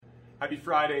Happy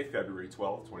Friday, February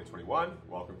 12th, 2021.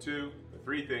 Welcome to the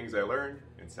 3 things I learned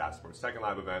in SAS Sports Tech and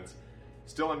Live events.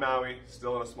 Still in Maui,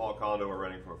 still in a small condo we're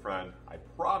renting from a friend. I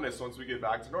promise once we get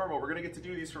back to normal, we're going to get to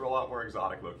do these from a lot more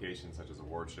exotic locations such as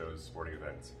award shows, sporting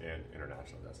events, and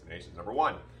international destinations. Number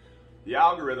 1, the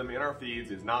algorithm in our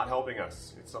feeds is not helping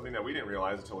us. It's something that we didn't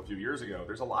realize until a few years ago.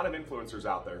 There's a lot of influencers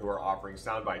out there who are offering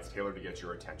sound bites tailored to get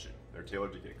your attention. They're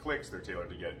tailored to get clicks, they're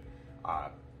tailored to get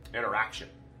interaction.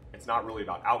 It's not really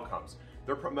about outcomes.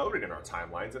 They're promoted in our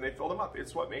timelines and they fill them up.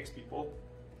 It's what makes people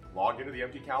log into the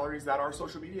empty calories that are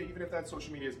social media, even if that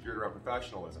social media is geared around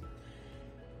professionalism.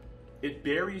 It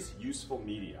buries useful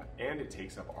media and it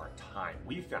takes up our time.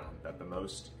 We found that the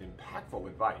most impactful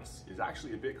advice is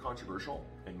actually a bit controversial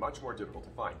and much more difficult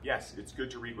to find. Yes, it's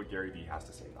good to read what Gary Vee has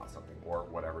to say about something or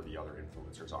whatever the other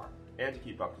influencers are and to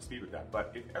keep up to speed with that.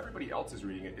 But if everybody else is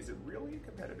reading it, is it really a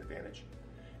competitive advantage?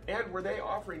 And were they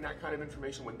offering that kind of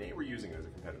information when they were using it as a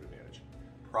competitive advantage?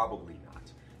 Probably not.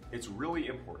 It's really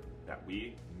important that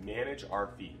we manage our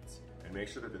feeds and make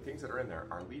sure that the things that are in there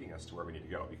are leading us to where we need to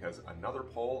go, because another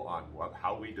poll on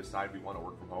how we decide we want to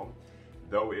work from home,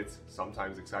 though it's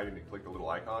sometimes exciting to click the little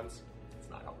icons, it's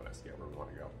not helping us get where we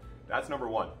want to go. That's number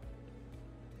 1.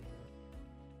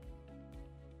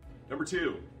 Number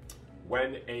 2,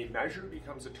 when a measure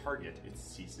becomes a target, it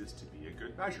ceases to be a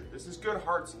good measure. This is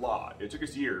Goodhart's law. It took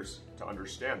us years to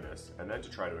understand this and then to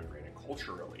try to ingrain it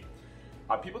culturally.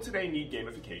 People today need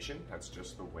gamification. That's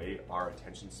just the way our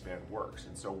attention span works.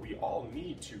 And so we all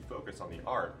need to focus on the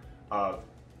art of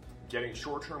getting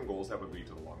short-term goals that would lead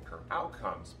to the long-term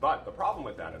outcomes. But the problem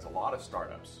with that is a lot of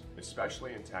startups,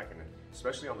 especially in tech and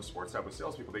especially on the sports side with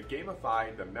salespeople, they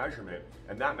gamify the measurement,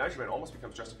 and that measurement almost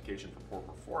becomes justification for poor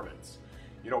performance.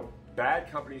 You know, bad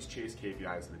companies chase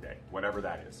KPIs of the day, whatever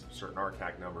that is, certain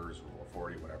RCAC numbers, Rule of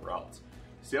 40, whatever else.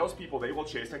 Salespeople, they will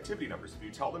chase activity numbers. If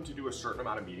you tell them to do a certain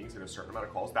amount of meetings and a certain amount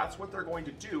of calls, that's what they're going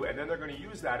to do, and then they're going to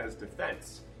use that as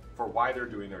defense for why they're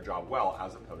doing their job well,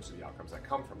 as opposed to the outcomes that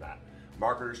come from that.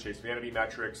 Marketers chase vanity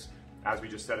metrics. As we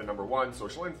just said in number 1,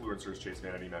 social influencers chase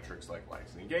vanity metrics like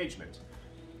likes and engagement.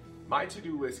 My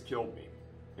to-do list killed me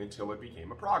until it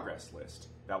became a progress list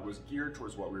that was geared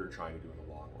towards what we were trying to do in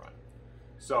the long run.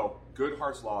 So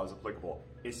Goodhart's law is applicable,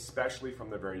 especially from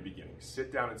the very beginning.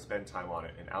 Sit down and spend time on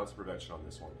it. An ounce of prevention on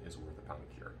this one is worth a pound of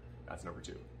cure. That's number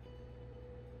 2.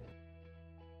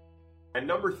 And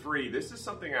number 3, this is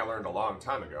something I learned a long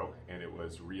time ago, and it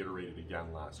was reiterated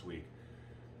again last week.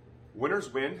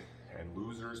 Winners win and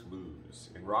losers lose.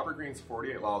 In Robert Greene's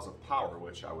 48 Laws of Power,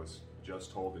 which I was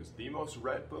just told is the most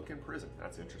read book in prison,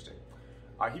 that's interesting,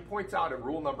 he points out in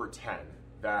rule number 10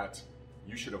 that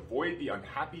you should avoid the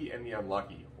unhappy and the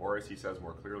unlucky, or as he says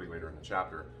more clearly later in the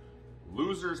chapter,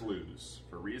 losers lose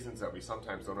for reasons that we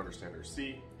sometimes don't understand or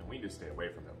see, and we need to stay away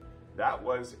from them. That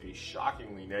was a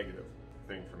shockingly negative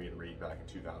thing for me to read back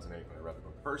in 2008 when I read the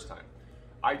book the first time.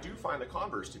 I do find the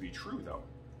converse to be true, though,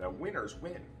 that winners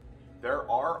win. There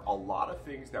are a lot of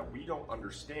things that we don't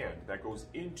understand that goes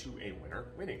into a winner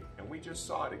winning, and we just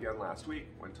saw it again last week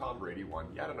when Tom Brady won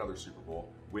yet another Super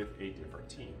Bowl with a different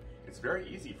team. It's very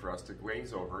easy for us to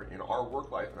glaze over in our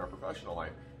work life and our professional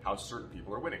life how certain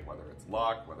people are winning, whether it's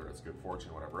luck, whether it's good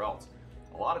fortune, whatever else.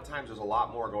 A lot of times there's a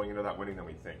lot more going into that winning than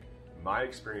we think. In my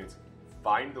experience,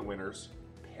 find the winners,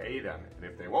 pay them, and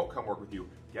if they won't come work with you,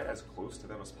 get as close to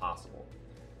them as possible.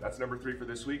 That's number 3 for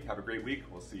this week. Have a great week.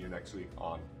 We'll see you next week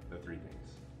on The 3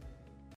 Things.